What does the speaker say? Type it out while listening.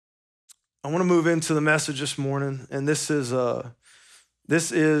I want to move into the message this morning, and this is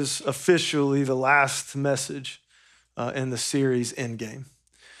officially the last message in the series Endgame.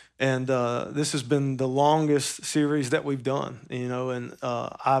 And this has been the longest series that we've done, and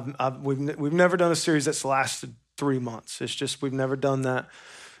we've never done a series that's lasted 3 months. It's just, we've never done that.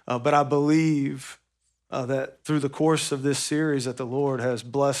 But I believe that through the course of this series that the Lord has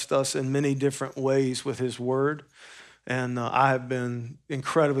blessed us in many different ways with his word. And I have been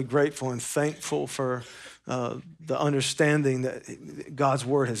incredibly grateful and thankful for the understanding that God's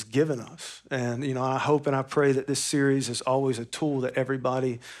word has given us. And, I hope and I pray that this series is always a tool that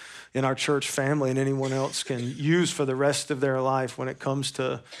everybody in our church family and anyone else can use for the rest of their life when it comes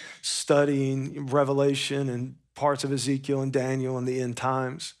to studying Revelation and parts of Ezekiel and Daniel and the end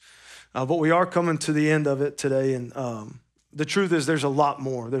times. But we are coming to the end of it today. And the truth is there's a lot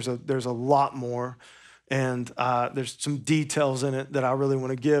more. There's a lot more. And there's some details in it that I really want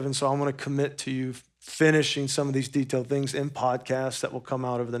to give. And so I want to commit to you finishing some of these detailed things in podcasts that will come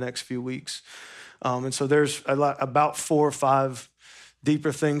out over the next few weeks. And so there's about 4 or 5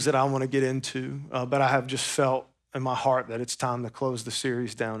 deeper things that I want to get into. But I have just felt in my heart that it's time to close the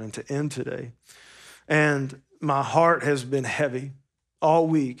series down and to end today. And my heart has been heavy all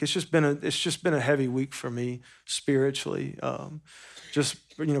week. It's just been a heavy week for me spiritually.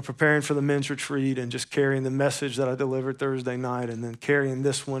 Preparing for the men's retreat and just carrying the message that I delivered Thursday night and then carrying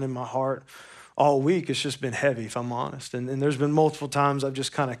this one in my heart all week. It's just been heavy, if I'm honest. And there's been multiple times I've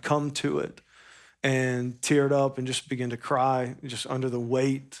just kind of come to it and teared up and just began to cry just under the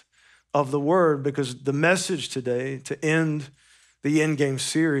weight of the word, because the message today to end the Endgame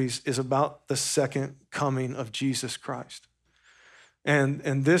series is about the second coming of Jesus Christ.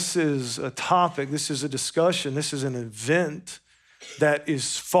 And this is a topic, this is a discussion, this is an event that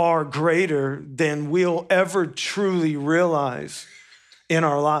is far greater than we'll ever truly realize in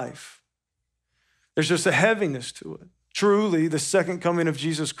our life. There's just a heaviness to it. Truly, the second coming of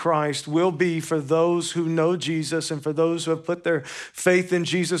Jesus Christ will be, for those who know Jesus and for those who have put their faith in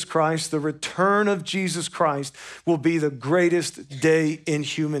Jesus Christ, the return of Jesus Christ will be the greatest day in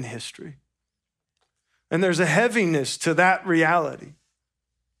human history. And there's a heaviness to that reality.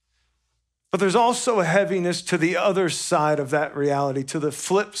 But there's also a heaviness to the other side of that reality, to the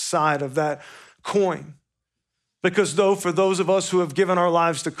flip side of that coin. Because for those of us who have given our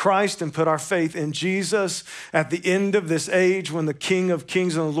lives to Christ and put our faith in Jesus, at the end of this age, when the King of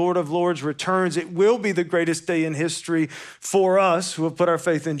Kings and the Lord of Lords returns, it will be the greatest day in history for us who have put our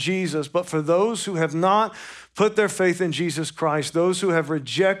faith in Jesus. But for those who have not put their faith in Jesus Christ, those who have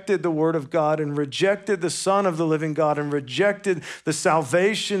rejected the word of God and rejected the Son of the living God and rejected the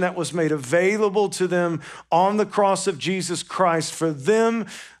salvation that was made available to them on the cross of Jesus Christ, for them,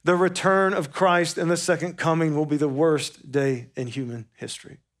 the return of Christ and the second coming will be the worst day in human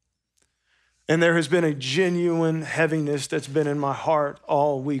history. And there has been a genuine heaviness that's been in my heart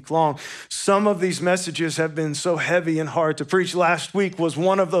all week long. Some of these messages have been so heavy and hard to preach. Last week was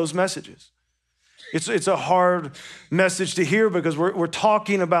one of those messages. It's a hard message to hear because we're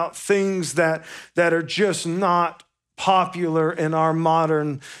talking about things that are just not popular in our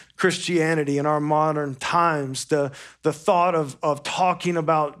modern Christianity, in our modern times. The thought of talking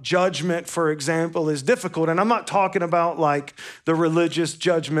about judgment, for example, is difficult. And I'm not talking about like the religious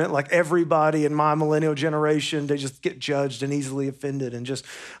judgment, like everybody in my millennial generation, they just get judged and easily offended.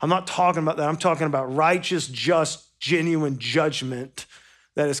 I'm not talking about that. I'm talking about righteous, just, genuine judgment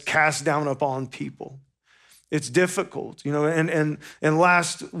that is cast down upon people. It's difficult, and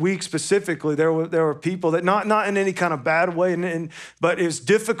last week specifically, there were people that not in any kind of bad way, but it's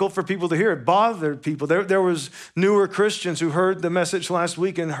difficult for people to hear. It bothered people. There was newer Christians who heard the message last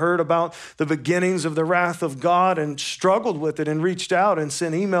week and heard about the beginnings of the wrath of God and struggled with it and reached out and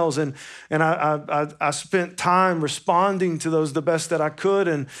sent emails, and I spent time responding to those the best that I could,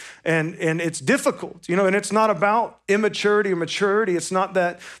 and it's difficult, and it's not about immaturity or maturity. It's not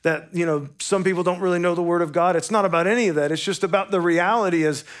that some people don't really know the word of God. It's not about any of that. It's just about the reality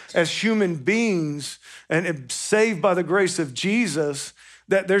as human beings and saved by the grace of Jesus,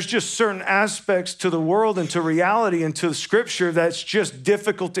 that there's just certain aspects to the world and to reality and to Scripture that's just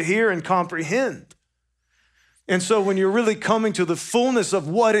difficult to hear and comprehend. And so when you're really coming to the fullness of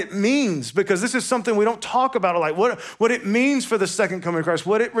what it means, because this is something we don't talk about, like what it means for the second coming of Christ,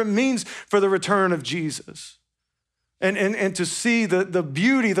 what it means for the return of Jesus. And to see the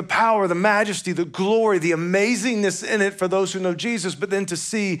beauty, the power, the majesty, the glory, the amazingness in it for those who know Jesus, but then to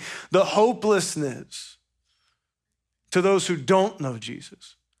see the hopelessness to those who don't know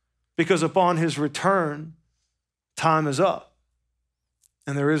Jesus. Because upon his return, time is up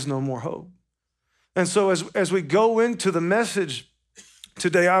and there is no more hope. And so as we go into the message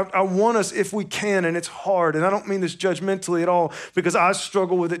today, I want us, if we can, and it's hard, and I don't mean this judgmentally at all because I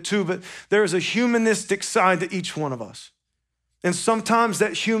struggle with it too, but there is a humanistic side to each one of us. And sometimes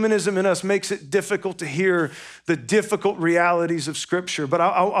that humanism in us makes it difficult to hear the difficult realities of Scripture. But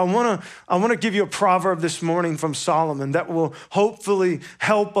I want to give you a proverb this morning from Solomon that will hopefully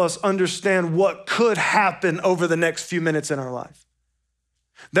help us understand what could happen over the next few minutes in our life.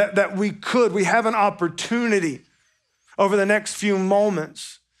 That we have an opportunity over the next few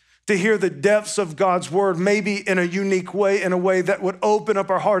moments to hear the depths of God's word, maybe in a unique way, in a way that would open up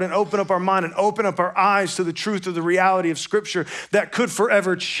our heart and open up our mind and open up our eyes to the truth of the reality of Scripture that could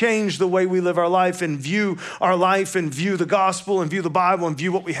forever change the way we live our life and view the gospel and view the Bible and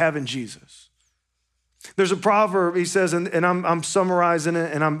view what we have in Jesus. There's a proverb, he says, and I'm summarizing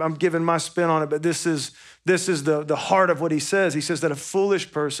it and I'm giving my spin on it, but this is the heart of what he says. He says that a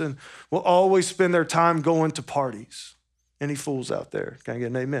foolish person will always spend their time going to parties. Any fools out there? Can I get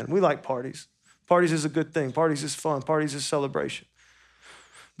an amen? We like parties. Parties is a good thing. Parties is fun. Parties is celebration.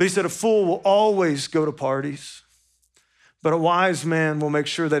 But he said a fool will always go to parties, but a wise man will make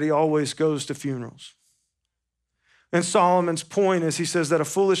sure that he always goes to funerals. And Solomon's point is, he says that a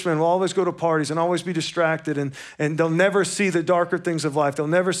foolish man will always go to parties and always be distracted, and they'll never see the darker things of life. They'll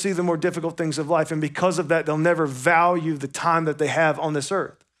never see the more difficult things of life. And because of that, they'll never value the time that they have on this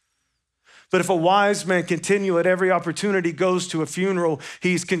earth. But if a wise man continue at every opportunity goes to a funeral,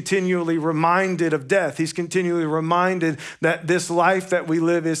 he's continually reminded of death. He's continually reminded that this life that we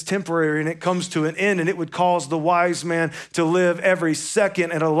live is temporary and it comes to an end, and it would cause the wise man to live every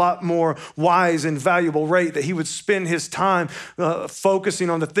second at a lot more wise and valuable rate, that he would spend his time focusing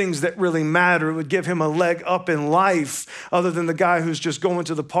on the things that really matter. It would give him a leg up in life other than the guy who's just going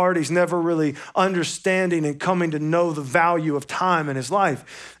to the parties, never really understanding and coming to know the value of time in his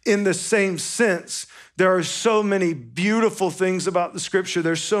life. In the same sense, there are so many beautiful things about the Scripture.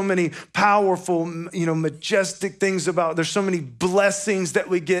 There's so many powerful, majestic things there's so many blessings that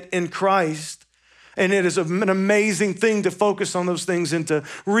we get in Christ. And it is an amazing thing to focus on those things and to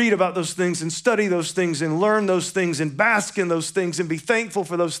read about those things and study those things and learn those things and bask in those things and be thankful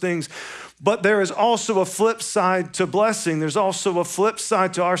for those things. But there is also a flip side to blessing. There's also a flip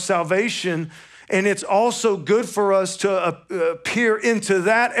side to our salvation. And it's also good for us to peer into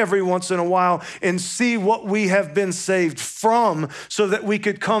that every once in a while and see what we have been saved from, so that we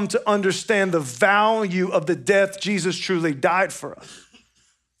could come to understand the value of the death Jesus truly died for us.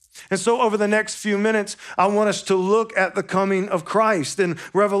 And so over the next few minutes, I want us to look at the coming of Christ. In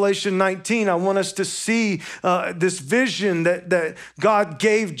Revelation 19, I want us to see this vision that God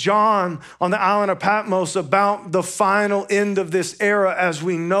gave John on the island of Patmos about the final end of this era as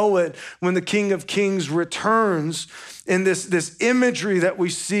we know it, when the King of Kings returns, in this imagery that we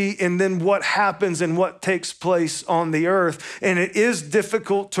see, and then what happens and what takes place on the earth. And it is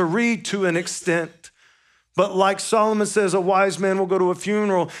difficult to read to an extent. But like Solomon says, a wise man will go to a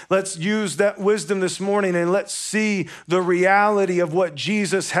funeral. Let's use that wisdom this morning and let's see the reality of what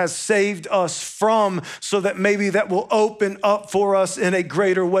Jesus has saved us from, so that maybe that will open up for us in a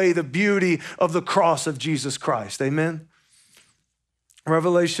greater way the beauty of the cross of Jesus Christ. Amen?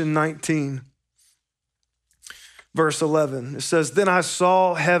 Revelation 19, verse 11. It says, "Then I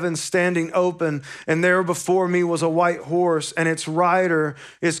saw heaven standing open, and there before me was a white horse, and its rider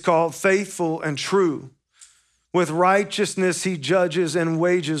is called Faithful and True. With righteousness he judges and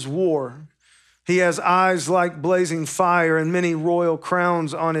wages war. He has eyes like blazing fire and many royal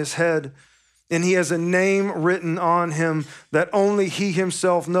crowns on his head. And he has a name written on him that only he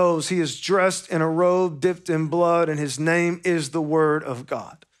himself knows. He is dressed in a robe dipped in blood, and his name is the Word of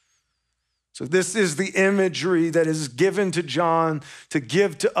God." So this is the imagery that is given to John to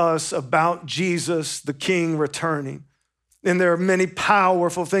give to us about Jesus, the King, returning. And there are many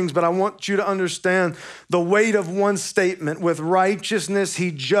powerful things, but I want you to understand the weight of one statement: with righteousness,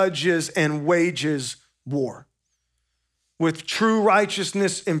 he judges and wages war. With true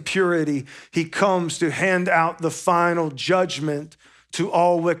righteousness and purity, he comes to hand out the final judgment to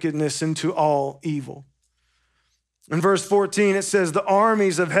all wickedness and to all evil. In verse 14, it says, "The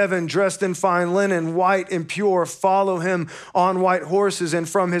armies of heaven, dressed in fine linen, white and pure, follow him on white horses. And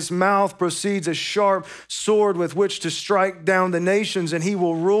from his mouth proceeds a sharp sword with which to strike down the nations, and he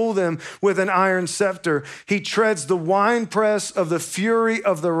will rule them with an iron scepter. He treads the winepress of the fury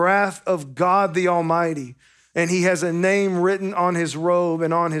of the wrath of God the Almighty. And he has a name written on his robe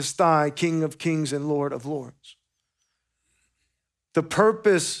and on his thigh, King of Kings and Lord of Lords." The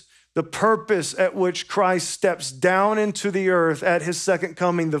purpose at which Christ steps down into the earth at his second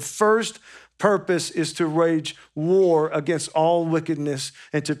coming, the first purpose is to wage war against all wickedness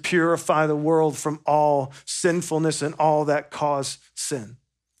and to purify the world from all sinfulness and all that cause sin.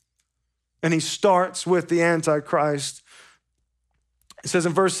 And he starts with the Antichrist. It says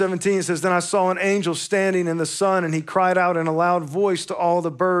in verse 17, it says, then I saw an angel standing in the sun, and he cried out in a loud voice to all the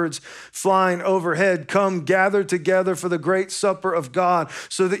birds flying overhead, come gather together for the great supper of God,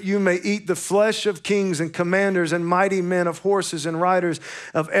 so that you may eat the flesh of kings and commanders and mighty men, of horses and riders,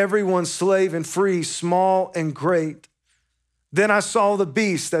 of everyone slave and free, small and great. Then I saw the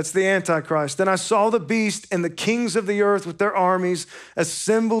beast, that's the Antichrist. Then I saw the beast and the kings of the earth with their armies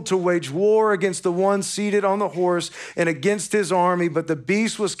assembled to wage war against the one seated on the horse and against his army. But the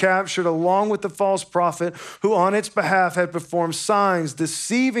beast was captured along with the false prophet who on its behalf had performed signs,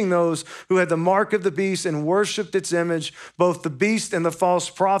 deceiving those who had the mark of the beast and worshiped its image. Both the beast and the false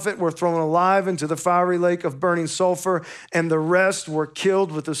prophet were thrown alive into the fiery lake of burning sulfur, and the rest were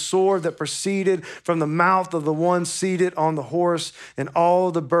killed with the sword that proceeded from the mouth of the one seated on the horse. And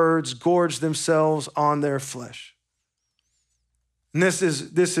all the birds gorged themselves on their flesh. And this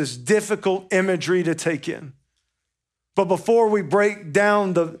is difficult imagery to take in. But before we break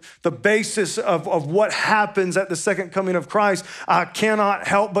down the basis of what happens at the second coming of Christ, I cannot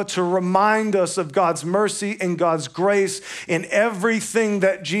help but to remind us of God's mercy and God's grace in everything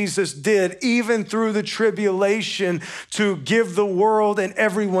that Jesus did, even through the tribulation, to give the world and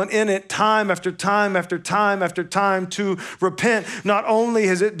everyone in it time after time after time after time to repent. Not only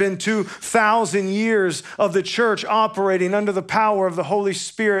has it been 2,000 years of the church operating under the power of the Holy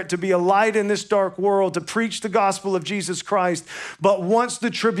Spirit to be a light in this dark world, to preach the gospel of Jesus Christ. But once the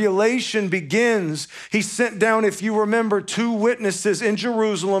tribulation begins, he sent down, if you remember, 2 witnesses in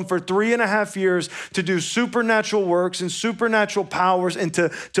Jerusalem for 3.5 years to do supernatural works and supernatural powers and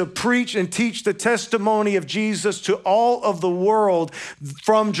to preach and teach the testimony of Jesus to all of the world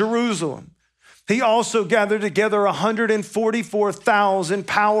from Jerusalem. He also gathered together 144,000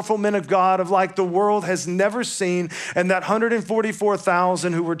 powerful men of God of like the world has never seen. And that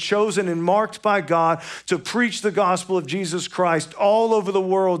 144,000 who were chosen and marked by God to preach the gospel of Jesus Christ all over the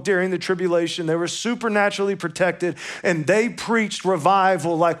world during the tribulation. They were supernaturally protected, and they preached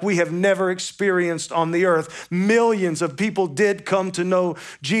revival like we have never experienced on the earth. Millions of people did come to know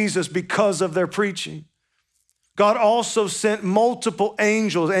Jesus because of their preaching. God also sent multiple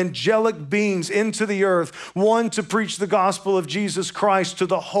angels, angelic beings into the earth, one to preach the gospel of Jesus Christ to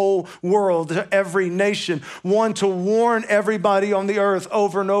the whole world, to every nation, one to warn everybody on the earth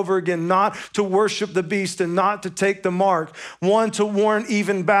over and over again not to worship the beast and not to take the mark, one to warn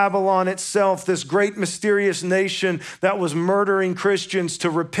even Babylon itself, this great mysterious nation that was murdering Christians, to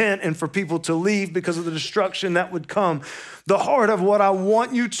repent and for people to leave because of the destruction that would come. The heart of what I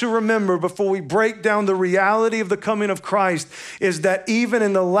want you to remember before we break down the reality of the coming of Christ is that even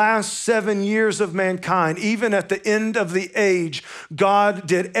in the last 7 years of mankind, even at the end of the age, God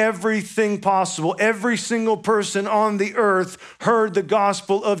did everything possible. Every single person on the earth heard the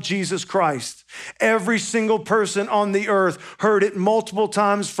gospel of Jesus Christ. Every single person on the earth heard it multiple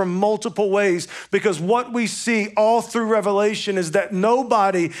times from multiple ways, because what we see all through Revelation is that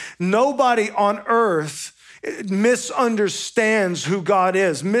nobody on earth misunderstands who God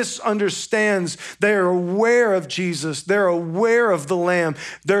is, misunderstands. They're aware of Jesus. They're aware of the Lamb.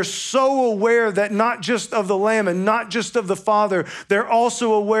 They're so aware that not just of the Lamb and not just of the Father, they're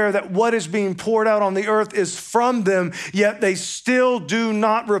also aware that what is being poured out on the earth is from them, yet they still do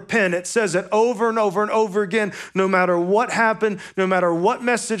not repent. It says it over and over and over again, no matter what happened, no matter what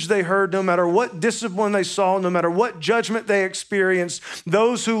message they heard, no matter what discipline they saw, no matter what judgment they experienced,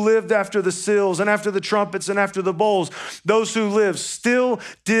 those who lived after the seals and after the trumpets and after the bowls, those who lived still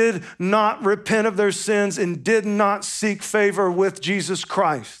did not repent of their sins and did not seek favor with Jesus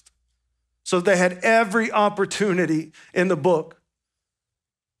Christ. So they had every opportunity in the book.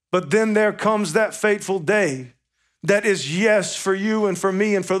 But then there comes that fateful day that is yes for you and for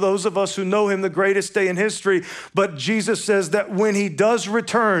me and for those of us who know him, the greatest day in history. But Jesus says that when he does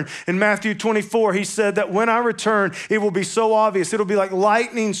return, in Matthew 24, he said that when I return, it will be so obvious. It'll be like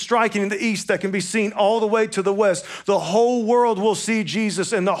lightning striking in the east that can be seen all the way to the west. The whole world will see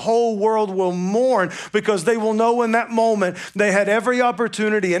Jesus and the whole world will mourn, because they will know in that moment they had every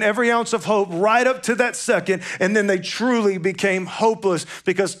opportunity and every ounce of hope right up to that second. And then they truly became hopeless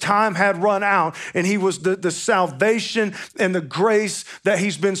because time had run out, and he was the salvation and the grace that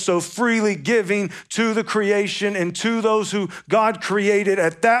he's been so freely giving to the creation and to those who God created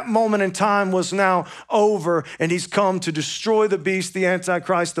at that moment in time was now over. And he's come to destroy the beast, the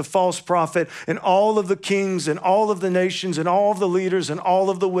Antichrist, the false prophet, and all of the kings and all of the nations and all of the leaders and all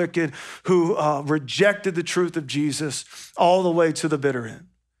of the wicked who rejected the truth of Jesus all the way to the bitter end.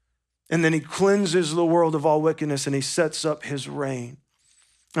 And then he cleanses the world of all wickedness and he sets up his reign.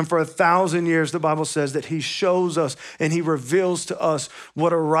 And for 1,000 years, the Bible says that he shows us and he reveals to us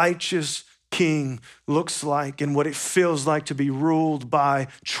what a righteous king looks like and what it feels like to be ruled by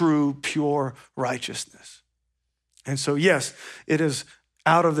true, pure righteousness. And so, yes, it is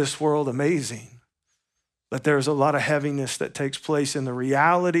out of this world amazing, but there's a lot of heaviness that takes place in the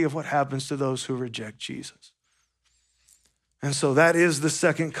reality of what happens to those who reject Jesus. And so that is the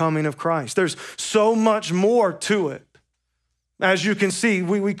second coming of Christ. There's so much more to it. As you can see,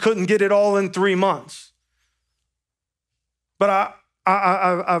 we couldn't get it all in 3 months. But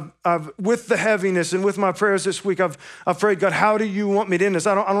I've with the heaviness and with my prayers this week, I've prayed, God, how do you want me to end this?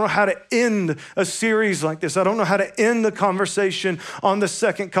 I don't know how to end a series like this. I don't know how to end the conversation on the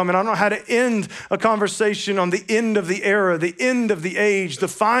second coming. I don't know how to end a conversation on the end of the era, the end of the age, the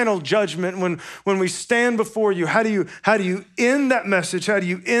final judgment when we stand before you. How do you end that message? How do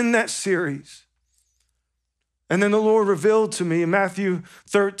you end that series? And then the Lord revealed to me in Matthew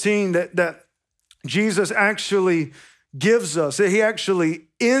 13 that Jesus actually gives us, that he actually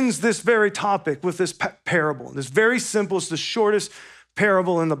ends this very topic with this parable. This very simple, it's the shortest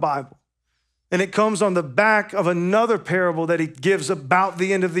parable in the Bible. And it comes on the back of another parable that he gives about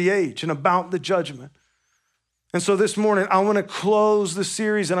the end of the age and about the judgment. And so this morning, I want to close the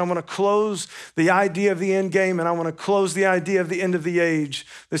series and I want to close the idea of the end game and I want to close the idea of the end of the age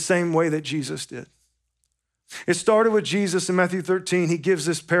the same way that Jesus did. It started with Jesus in Matthew 13. He gives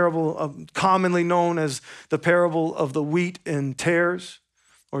this parable commonly known as the parable of the wheat and tares,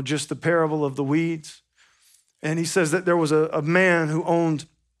 or just the parable of the weeds. And he says that there was a man who owned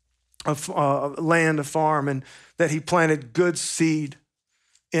a land, a farm, and that he planted good seed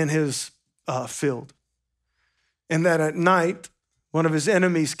in his field. And that at night, one of his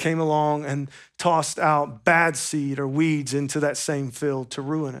enemies came along and tossed out bad seed or weeds into that same field to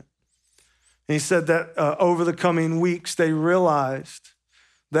ruin it. And he said that over the coming weeks, they realized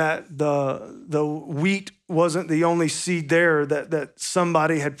that the wheat wasn't the only seed there, that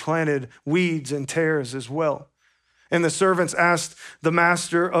somebody had planted weeds and tares as well. And the servants asked the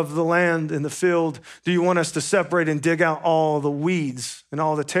master of the land in the field, do you want us to separate and dig out all the weeds and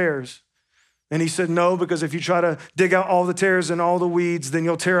all the tares? And he said, no, because if you try to dig out all the tares and all the weeds, then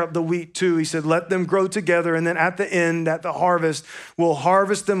you'll tear up the wheat too. He said, let them grow together. And then at the end, at the harvest, we'll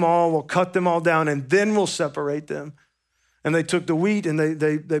harvest them all, we'll cut them all down, and then we'll separate them. And they took the wheat and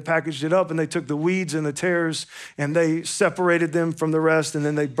they packaged it up, and they took the weeds and the tares and they separated them from the rest, and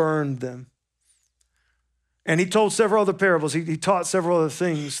then they burned them. And he told several other parables. He taught several other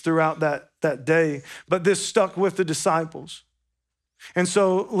things throughout that day, but this stuck with the disciples. And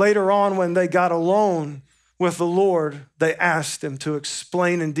so later on, when they got alone with the Lord, they asked him to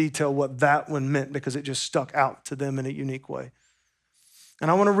explain in detail what that one meant, because it just stuck out to them in a unique way. And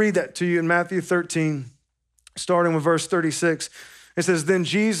I want to read that to you in Matthew 13, starting with verse 36. It says, then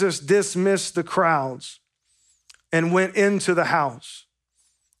Jesus dismissed the crowds and went into the house.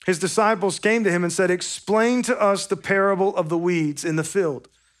 His disciples came to him and said, explain to us the parable of the weeds in the field.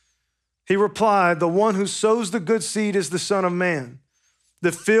 He replied, the one who sows the good seed is the Son of Man.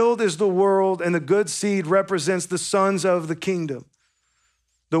 The field is the world, and the good seed represents the sons of the kingdom.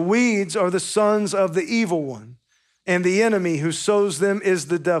 The weeds are the sons of the evil one, and the enemy who sows them is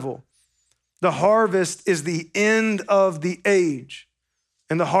the devil. The harvest is the end of the age,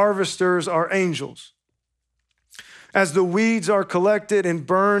 and the harvesters are angels. As the weeds are collected and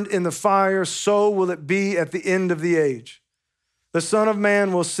burned in the fire, so will it be at the end of the age. The Son of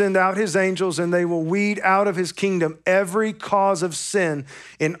Man will send out his angels, and they will weed out of his kingdom every cause of sin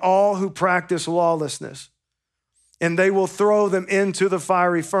in all who practice lawlessness. And they will throw them into the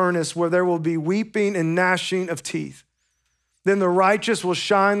fiery furnace, where there will be weeping and gnashing of teeth. Then the righteous will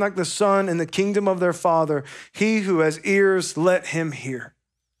shine like the sun in the kingdom of their Father. He who has ears, let him hear.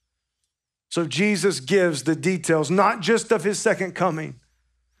 So Jesus gives the details, not just of his second coming,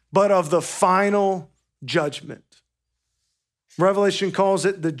 but of the final judgment. Revelation calls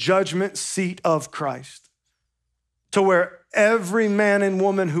it the judgment seat of Christ, to where every man and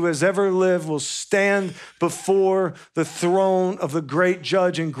woman who has ever lived will stand before the throne of the great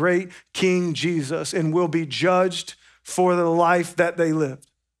judge and great King Jesus and will be judged for the life that they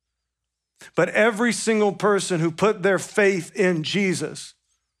lived. But every single person who put their faith in Jesus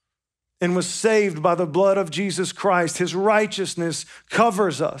and was saved by the blood of Jesus Christ, his righteousness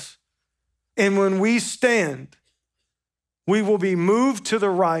covers us. And when we stand, we will be moved to the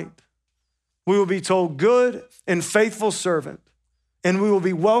right. We will be told, good and faithful servant. And we will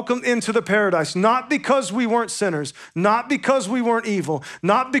be welcomed into the paradise, not because we weren't sinners, not because we weren't evil,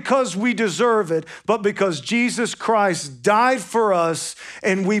 not because we deserve it, but because Jesus Christ died for us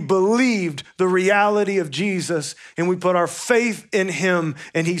and we believed the reality of Jesus and we put our faith in him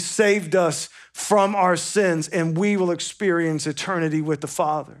and he saved us from our sins and we will experience eternity with the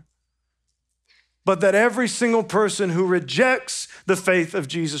Father. But that every single person who rejects the faith of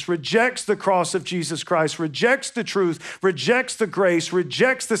Jesus, rejects the cross of Jesus Christ, rejects the truth, rejects the grace,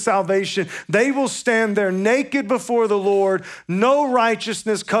 rejects the salvation, they will stand there naked before the Lord, no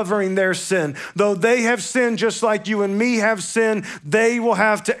righteousness covering their sin. Though they have sinned just like you and me have sinned, they will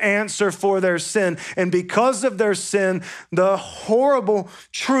have to answer for their sin. And because of their sin, the horrible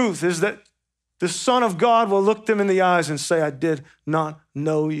truth is that the Son of God will look them in the eyes and say, I did not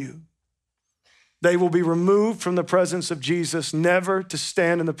know you. They will be removed from the presence of Jesus, never to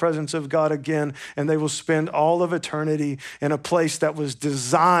stand in the presence of God again, and they will spend all of eternity in a place that was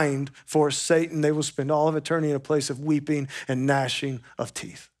designed for Satan. They will spend all of eternity in a place of weeping and gnashing of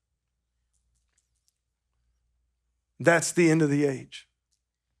teeth. That's the end of the age.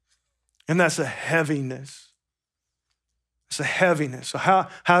 And that's a heaviness. It's a heaviness. So how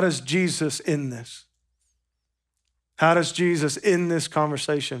does Jesus end this? How does Jesus end this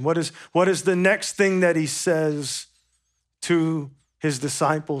conversation? What is the next thing that he says to his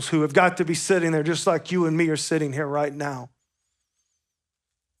disciples who have got to be sitting there just like you and me are sitting here right now?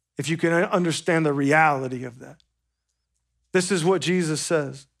 If you can understand the reality of that. This is what Jesus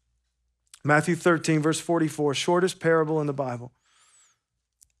says. Matthew 13, verse 44, shortest parable in the Bible.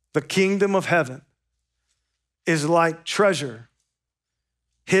 The kingdom of heaven is like treasure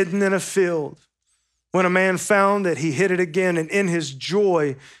hidden in a field. When a man found it, he hid it again, and in his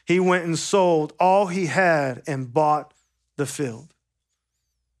joy, he went and sold all he had and bought the field.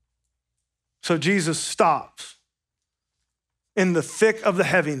 So Jesus stops in the thick of the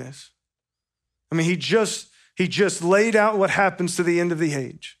heaviness. I mean, he just laid out what happens to the end of the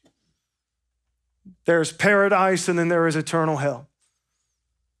age. There's paradise, and then there is eternal hell.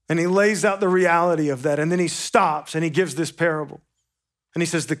 And he lays out the reality of that, and then he stops, and he gives this parable. And he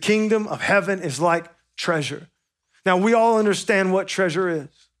says, the kingdom of heaven is like treasure. Now, we all understand what treasure is.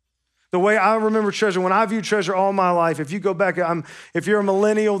 The way I remember treasure, when I view treasure all my life, if you go back, if you're a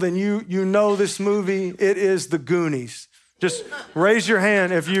millennial, then you know this movie. It is The Goonies. Just raise your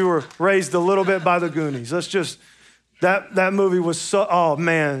hand if you were raised a little bit by The Goonies. Let's just, that movie was so, oh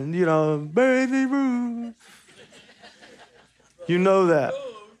man, Baby Ruth. You know that.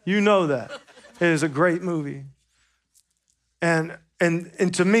 You know that. It is a great movie. And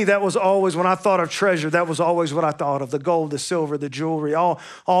to me, that was always, when I thought of treasure, that was always what I thought of. The gold, the silver, the jewelry, all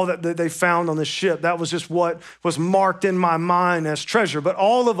that they found on the ship. That was just what was marked in my mind as treasure. But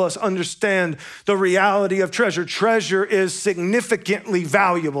all of us understand the reality of treasure. Treasure is significantly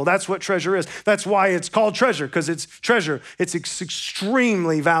valuable. That's what treasure is. That's why it's called treasure, because it's treasure. It's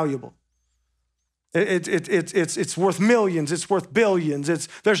extremely valuable. It's worth millions. It's worth billions.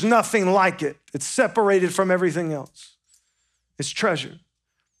 There's nothing like it. It's separated from everything else. It's treasure.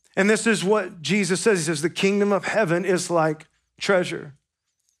 And this is what Jesus says. He says, the kingdom of heaven is like treasure.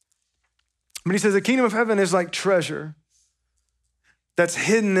 But he says, the kingdom of heaven is like treasure that's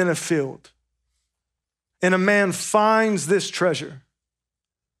hidden in a field. And a man finds this treasure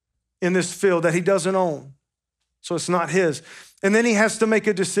in this field that he doesn't own. So it's not his. And then he has to make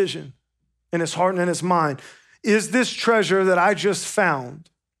a decision in his heart and in his mind. Is this treasure that I just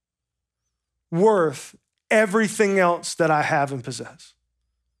found worth everything else that I have and possess?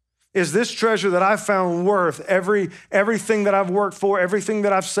 Is this treasure that I found worth everything that I've worked for, everything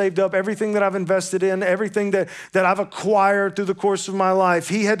that I've saved up, everything that I've invested in, everything that I've acquired through the course of my life?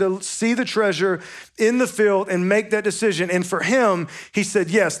 He had to see the treasure in the field and make that decision. And for him, he said,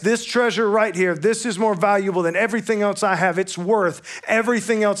 yes, this treasure right here, this is more valuable than everything else I have. It's worth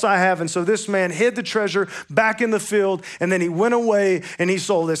everything else I have. And so this man hid the treasure back in the field, and then he went away and he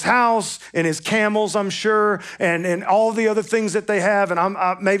sold his house and his camels, I'm sure, and all the other things that they have,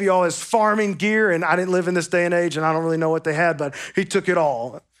 and maybe all his farming gear, and I didn't live in this day and age, and I don't really know what they had, but he took it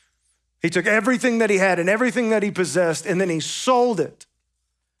all. He took everything that he had and everything that he possessed, and then he sold it.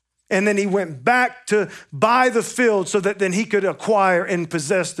 And then he went back to buy the field so that then he could acquire and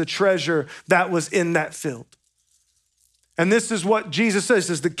possess the treasure that was in that field. And this is what Jesus says. He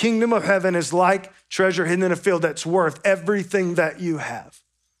says, the kingdom of heaven is like treasure hidden in a field that's worth everything that you have.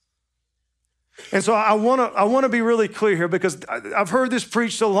 And so I want to be really clear here, because I've heard this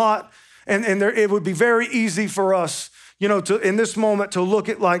preached a lot, and it would be very easy for us, to in this moment to look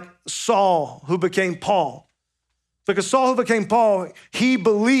at like Saul, who became Paul. Because Saul, who became Paul, he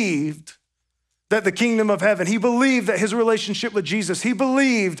believed that the kingdom of heaven, he believed that his relationship with Jesus, he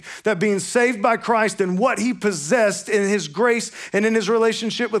believed that being saved by Christ and what he possessed in his grace and in his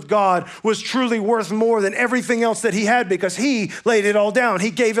relationship with God was truly worth more than everything else that he had because he laid it all down.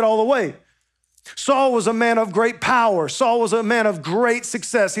 He gave it all away. Saul was a man of great power. Saul was a man of great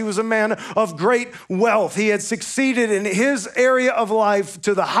success. He was a man of great wealth. He had succeeded in his area of life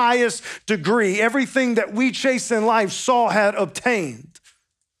to the highest degree. Everything that we chase in life, Saul had obtained.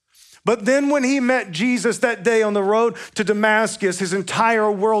 But then when he met Jesus that day on the road to Damascus, his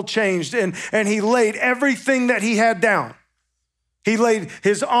entire world changed and he laid everything that he had down. He laid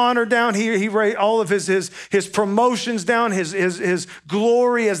his honor down. He laid all of his promotions down, his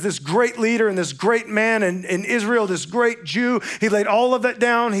glory as this great leader and this great man in Israel, this great Jew. He laid all of that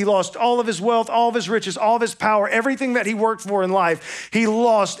down. He lost all of his wealth, all of his riches, all of his power, everything that he worked for in life. He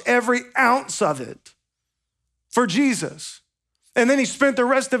lost every ounce of it for Jesus. And then he spent the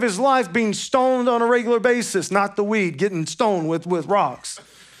rest of his life being stoned on a regular basis, not the weed, getting stoned with rocks.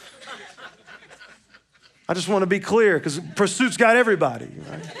 I just want to be clear because pursuit's got everybody.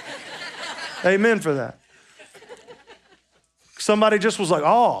 Right? Amen for that. Somebody just was like,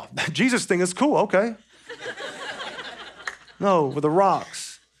 oh, Jesus thing is cool, okay. No, with the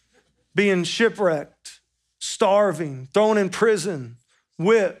rocks, being shipwrecked, starving, thrown in prison,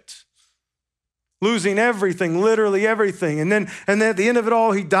 whipped, losing everything, literally everything. And then at the end of it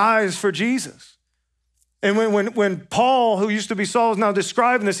all, he dies for Jesus. And when Paul, who used to be Saul, is now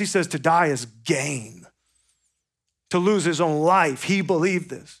describing this, he says to die is gain, to lose his own life. He believed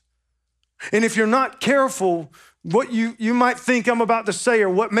this. And if you're not careful, what you might think I'm about to say, or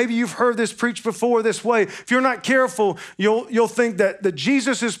what maybe you've heard this preached before this way, if you're not careful, you'll think that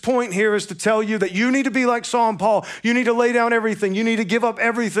Jesus' point here is to tell you that you need to be like Saul and Paul. You need to lay down everything. You need to give up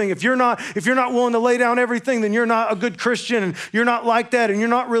everything. If you're not willing to lay down everything, then you're not a good Christian, and you're not like that, and you're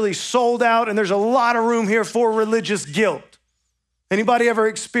not really sold out, and there's a lot of room here for religious guilt. Anybody ever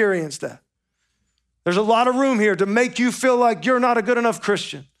experienced that? There's a lot of room here to make you feel like you're not a good enough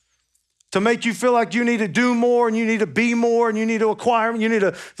Christian, to make you feel like you need to do more and you need to be more and you need to acquire, you need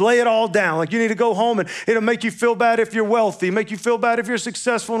to lay it all down. Like you need to go home, and it'll make you feel bad if you're wealthy, make you feel bad if you're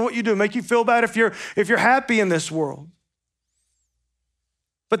successful in what you do, make you feel bad if you're happy in this world.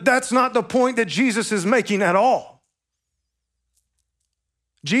 But that's not the point that Jesus is making at all.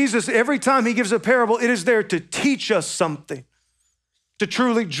 Jesus, every time he gives a parable, it is there to teach us something, to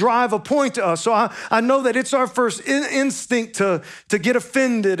truly drive a point to us. So I know that it's our first instinct to get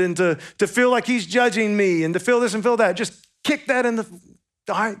offended and to feel like he's judging me and to feel this and feel that. Just kick that in the,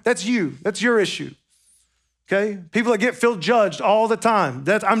 all right, that's you. That's your issue, okay? People that feel judged all the time.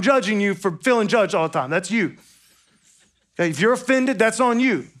 I'm judging you for feeling judged all the time. That's you. Okay, if you're offended, that's on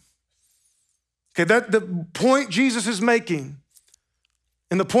you. Okay, the point Jesus is making,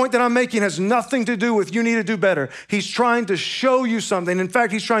 and the point that I'm making has nothing to do with you need to do better. He's trying to show you something. In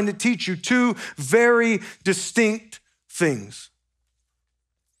fact, he's trying to teach you two very distinct things.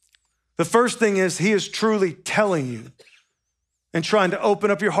 The first thing is he is truly telling you and trying to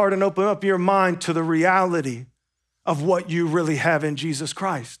open up your heart and open up your mind to the reality of what you really have in Jesus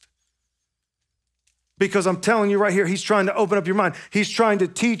Christ. Because I'm telling you right here, he's trying to open up your mind. He's trying to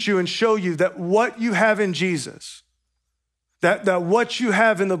teach you and show you that what you have in Jesus, that what you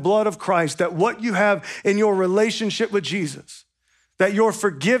have in the blood of Christ, that what you have in your relationship with Jesus, that your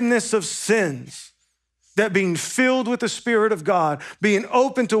forgiveness of sins, that being filled with the Spirit of God, being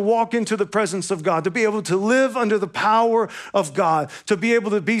open to walk into the presence of God, to be able to live under the power of God, to be able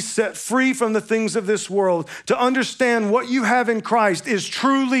to be set free from the things of this world, to understand what you have in Christ is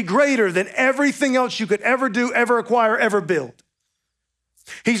truly greater than everything else you could ever do, ever acquire, ever build.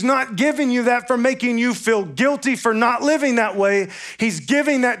 He's not giving you that for making you feel guilty for not living that way. He's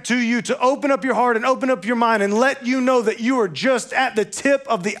giving that to you to open up your heart and open up your mind and let you know that you are just at the tip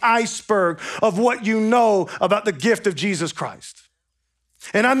of the iceberg of what you know about the gift of Jesus Christ.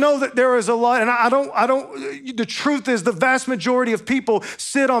 And I know that there is a lot, and the truth is the vast majority of people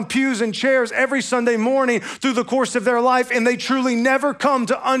sit on pews and chairs every Sunday morning through the course of their life, and they truly never come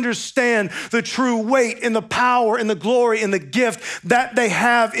to understand the true weight and the power and the glory and the gift that they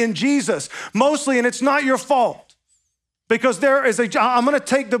have in Jesus. Mostly, and it's not your fault. Because I'm gonna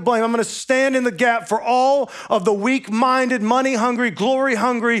take the blame. I'm gonna stand in the gap for all of the weak-minded, money-hungry,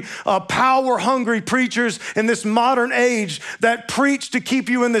 glory-hungry, power-hungry preachers in this modern age that preach to keep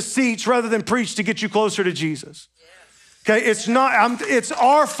you in the seats rather than preach to get you closer to Jesus. Okay, it's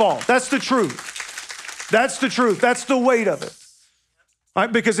our fault. That's the truth. That's the truth. That's the weight of it. All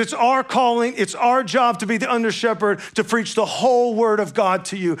right, because it's our calling, it's our job to be the under-shepherd, to preach the whole word of God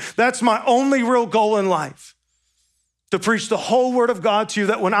to you. That's my only real goal in life. to preach the whole word of God to you,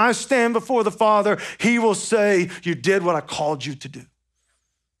 that when I stand before the Father, he will say, you did what I called you to do.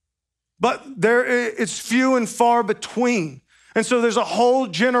 But it's few and far between. And so there's a whole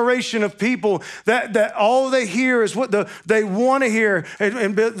generation of people that all they hear is what they want to hear.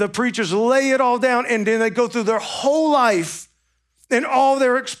 And the preachers lay it all down, and then they go through their whole life, and all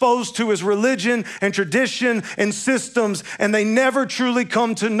they're exposed to is religion and tradition and systems, and they never truly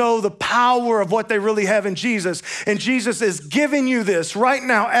come to know the power of what they really have in Jesus. And Jesus is giving you this right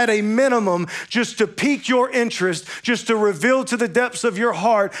now at a minimum, just to pique your interest, just to reveal to the depths of your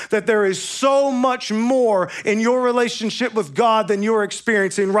heart that there is so much more in your relationship with God than you're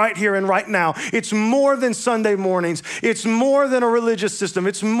experiencing right here and right now. It's more than Sunday mornings. It's more than a religious system.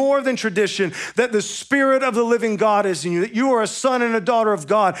 It's more than tradition, that the Spirit of the living God is in you, that you are a son and a daughter of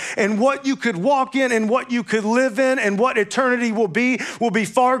God, and what you could walk in and what you could live in and what eternity will be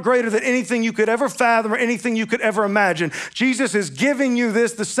far greater than anything you could ever fathom or anything you could ever imagine. Jesus is giving you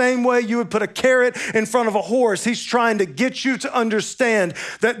this the same way you would put a carrot in front of a horse. He's trying to get you to understand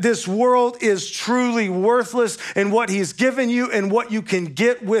that this world is truly worthless, and what he's given you and what you can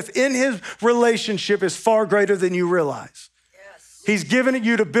get within his relationship is far greater than you realize. He's given it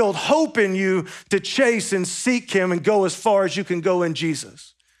you to build hope in you, to chase and seek him and go as far as you can go in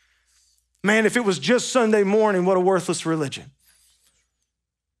Jesus. Man, if it was just Sunday morning, what a worthless religion.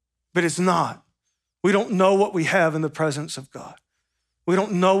 But it's not. We don't know what we have in the presence of God. We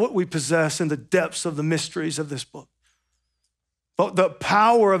don't know what we possess in the depths of the mysteries of this book. But the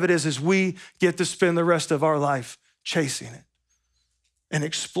power of it is we get to spend the rest of our life chasing it and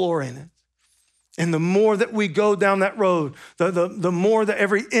exploring it. And the more that we go down that road, the more that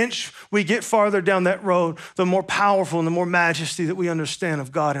every inch we get farther down that road, the more powerful and the more majesty that we understand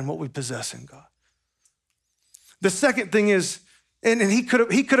of God and what we possess in God. The second thing is, and he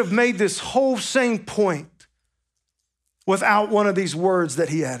could have made this whole same point without one of these words that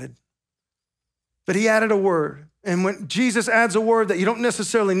he added. But he added a word. And when Jesus adds a word that you don't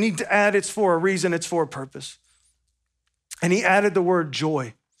necessarily need to add, it's for a reason, it's for a purpose. And he added the word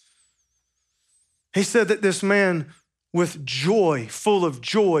joy. He said that this man with joy, full of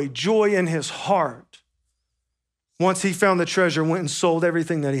joy in his heart, once he found the treasure, went and sold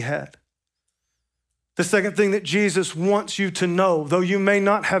everything that he had. The second thing that Jesus wants you to know, though you may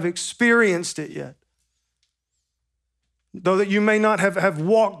not have experienced it yet, though that you may not have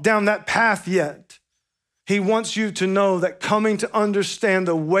walked down that path yet, he wants you to know that coming to understand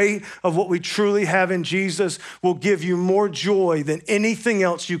the weight of what we truly have in Jesus will give you more joy than anything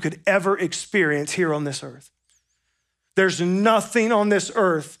else you could ever experience here on this earth. There's nothing on this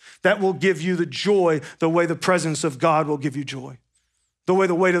earth that will give you the joy the way the presence of God will give you joy, the way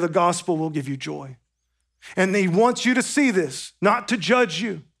the weight of the gospel will give you joy. And he wants you to see this, not to judge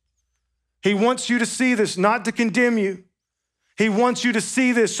you. He wants you to see this, not to condemn you. He wants you to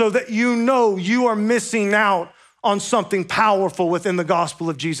see this so that you know you are missing out on something powerful within the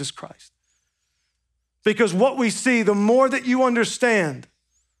gospel of Jesus Christ. Because what we see, the more that you understand,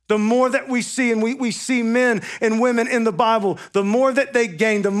 the more that we see, and we see men and women in the Bible, the more that they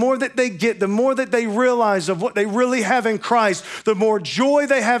gain, the more that they get, the more that they realize of what they really have in Christ, the more joy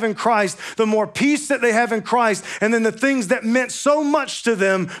they have in Christ, the more peace that they have in Christ, and then the things that meant so much to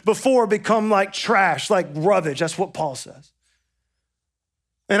them before become like trash, like rubbish. That's what Paul says.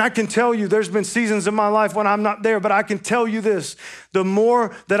 And I can tell you, there's been seasons in my life when I'm not there, but I can tell you this, the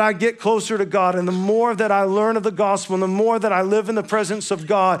more that I get closer to God and the more that I learn of the gospel and the more that I live in the presence of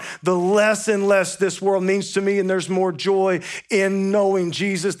God, the less and less this world means to me, and there's more joy in knowing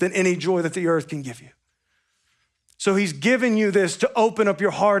Jesus than any joy that the earth can give you. So he's given you this to open up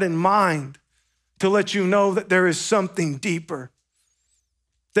your heart and mind, to let you know that there is something deeper.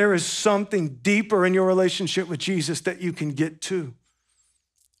 There is something deeper in your relationship with Jesus that you can get to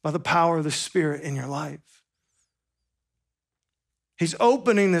by the power of the Spirit in your life. He's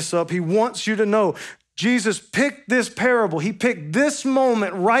opening this up. He wants you to know. Jesus picked this parable. He picked this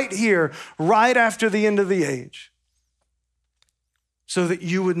moment right here, right after the end of the age, so that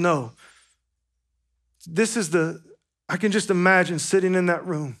you would know. I can just imagine sitting in that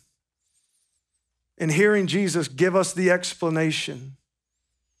room and hearing Jesus give us the explanation,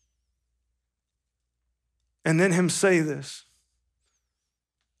 and then him say this.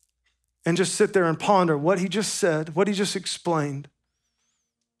 And just sit there and ponder what he just said, what he just explained,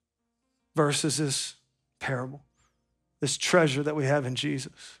 versus this parable, this treasure that we have in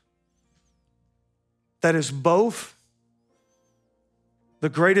Jesus. That is both the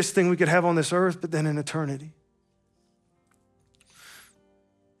greatest thing we could have on this earth, but then in eternity.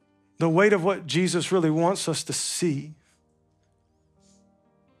 The weight of what Jesus really wants us to see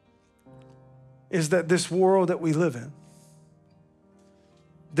is that this world that we live in,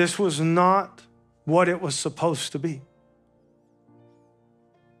 this was not what it was supposed to be.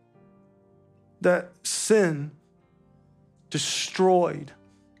 That sin destroyed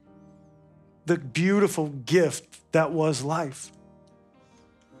the beautiful gift that was life.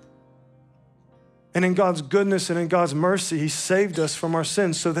 And in God's goodness and in God's mercy, he saved us from our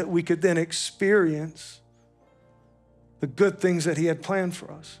sins so that we could then experience the good things that he had planned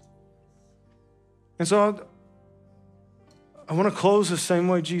for us. And so I want to close the same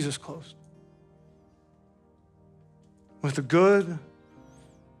way Jesus closed, with the good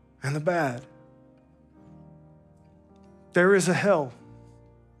and the bad. There is a hell.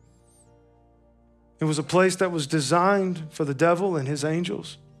 It was a place that was designed for the devil and his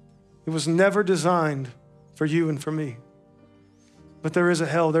angels. It was never designed for you and for me. But there is a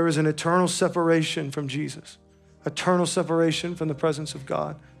hell. There is an eternal separation from Jesus, eternal separation from the presence of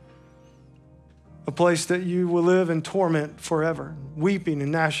God. A place that you will live in torment forever, weeping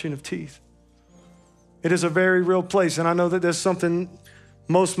and gnashing of teeth. It is a very real place, and I know that there's something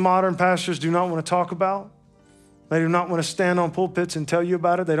most modern pastors do not want to talk about. They do not want to stand on pulpits and tell you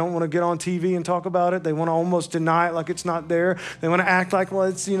about it. They don't want to get on TV and talk about it. They want to almost deny it like it's not there. They want to act like, well,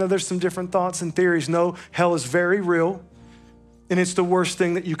 it's, there's some different thoughts and theories. No, hell is very real, and it's the worst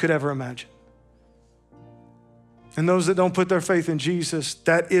thing that you could ever imagine. And those that don't put their faith in Jesus,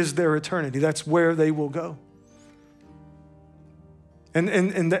 that is their eternity. That's where they will go. And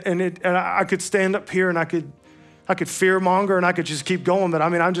I could stand up here and I could fearmonger and I could just keep going, but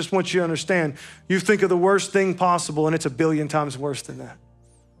I just want you to understand, you think of the worst thing possible and it's 1 billion times worse than that.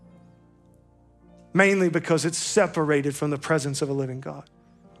 Mainly because it's separated from the presence of a living God.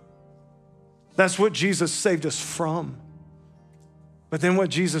 That's what Jesus saved us from. But then what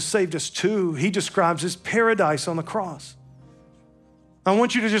Jesus saved us to, he describes as paradise on the cross. I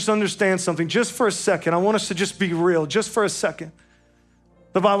want you to just understand something just for a second. I want us to just be real just for a second.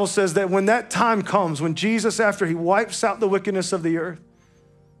 The Bible says that when that time comes, when Jesus, after he wipes out the wickedness of the earth,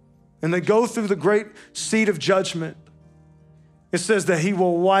 and they go through the great seat of judgment, it says that he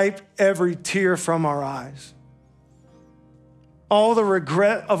will wipe every tear from our eyes. All the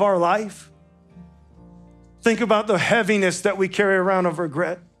regret of our life. Think about the heaviness that we carry around of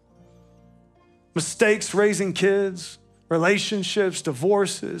regret. Mistakes raising kids, relationships,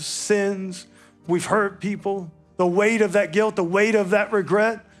 divorces, sins. We've hurt people. The weight of that guilt, the weight of that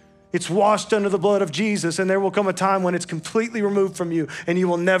regret, it's washed under the blood of Jesus, and there will come a time when it's completely removed from you and you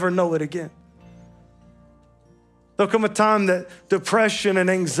will never know it again. There'll come a time that depression and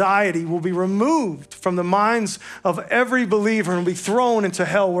anxiety will be removed from the minds of every believer and will be thrown into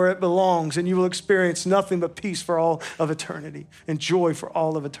hell where it belongs, and you will experience nothing but peace for all of eternity and joy for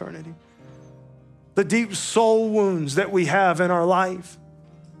all of eternity. The deep soul wounds that we have in our life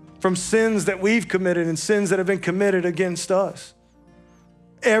from sins that we've committed and sins that have been committed against us,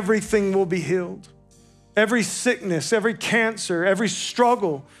 everything will be healed. Every sickness, every cancer, every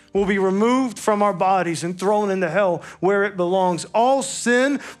struggle will be removed from our bodies and thrown into hell where it belongs. All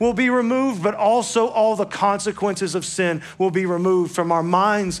sin will be removed, but also all the consequences of sin will be removed from our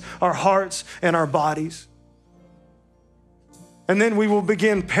minds, our hearts, and our bodies. And then we will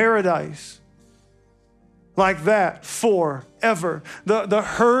begin paradise like that forever. The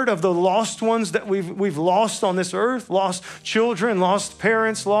hurt of the lost ones that we've lost on this earth, lost children, lost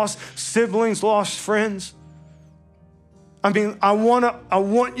parents, lost siblings, lost friends. I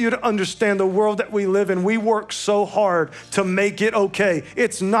want you to understand the world that we live in. We work so hard to make it okay.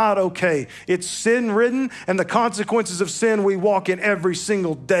 It's not okay. It's sin-ridden, and the consequences of sin we walk in every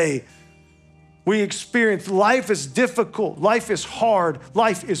single day. We experience life is difficult, life is hard,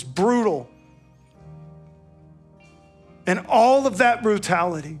 life is brutal. And all of that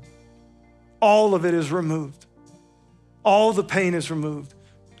brutality, all of it is removed. All the pain is removed.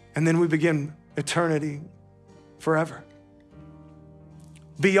 And then we begin eternity forever.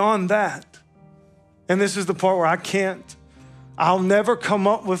 Beyond that, and this is the part where I'll never come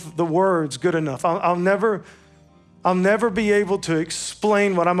up with the words good enough. I'll never be able to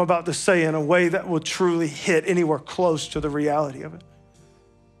explain what I'm about to say in a way that will truly hit anywhere close to the reality of it.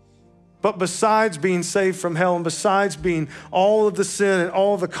 But besides being saved from hell, and besides being all of the sin and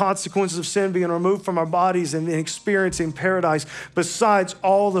all of the consequences of sin being removed from our bodies and experiencing paradise, besides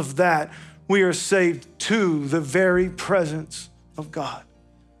all of that, we are saved to the very presence of God.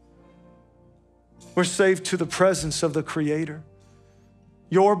 We're saved to the presence of the Creator.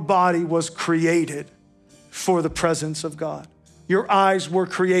 Your body was created for the presence of God. Your eyes were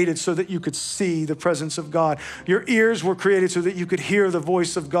created so that you could see the presence of God. Your ears were created so that you could hear the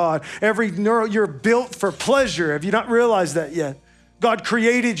voice of God. You're built for pleasure. Have you not realized that yet? God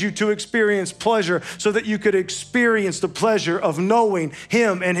created you to experience pleasure so that you could experience the pleasure of knowing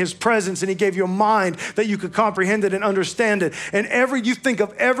him and his presence. And he gave you a mind that you could comprehend it and understand it. And you think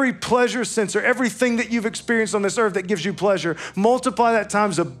of every pleasure sense or everything that you've experienced on this earth that gives you pleasure, multiply that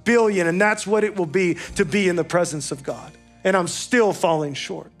times 1 billion, and that's what it will be to be in the presence of God. And I'm still falling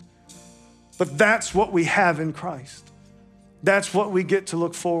short. But that's what we have in Christ. That's what we get to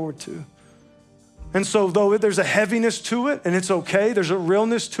look forward to. And so though there's a heaviness to it, and it's okay, there's a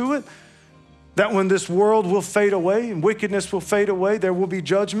realness to it, that when this world will fade away and wickedness will fade away, there will be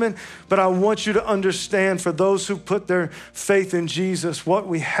judgment. But I want you to understand, for those who put their faith in Jesus, what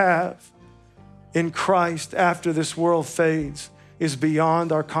we have in Christ after this world fades is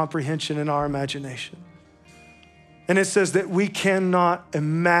beyond our comprehension and our imagination. And it says that we cannot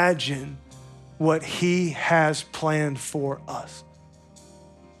imagine what he has planned for us.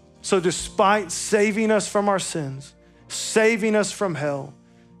 So despite saving us from our sins, saving us from hell,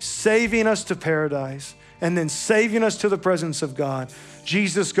 saving us to paradise, and then saving us to the presence of God,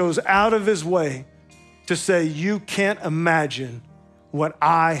 Jesus goes out of his way to say, you can't imagine what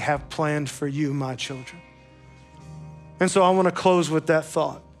I have planned for you, my children. And so I want to close with that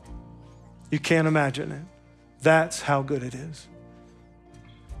thought. You can't imagine it. That's how good it is.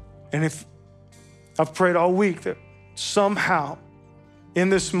 And if I've prayed all week that somehow in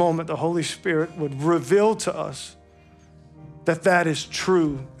this moment, the Holy Spirit would reveal to us that that is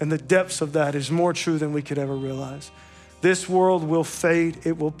true, and the depths of that is more true than we could ever realize. This world will fade,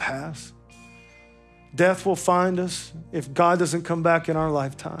 it will pass. Death will find us if God doesn't come back in our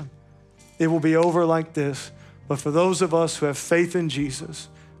lifetime. It will be over like this. But for those of us who have faith in Jesus,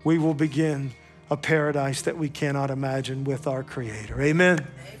 we will begin a paradise that we cannot imagine with our Creator. Amen. Amen.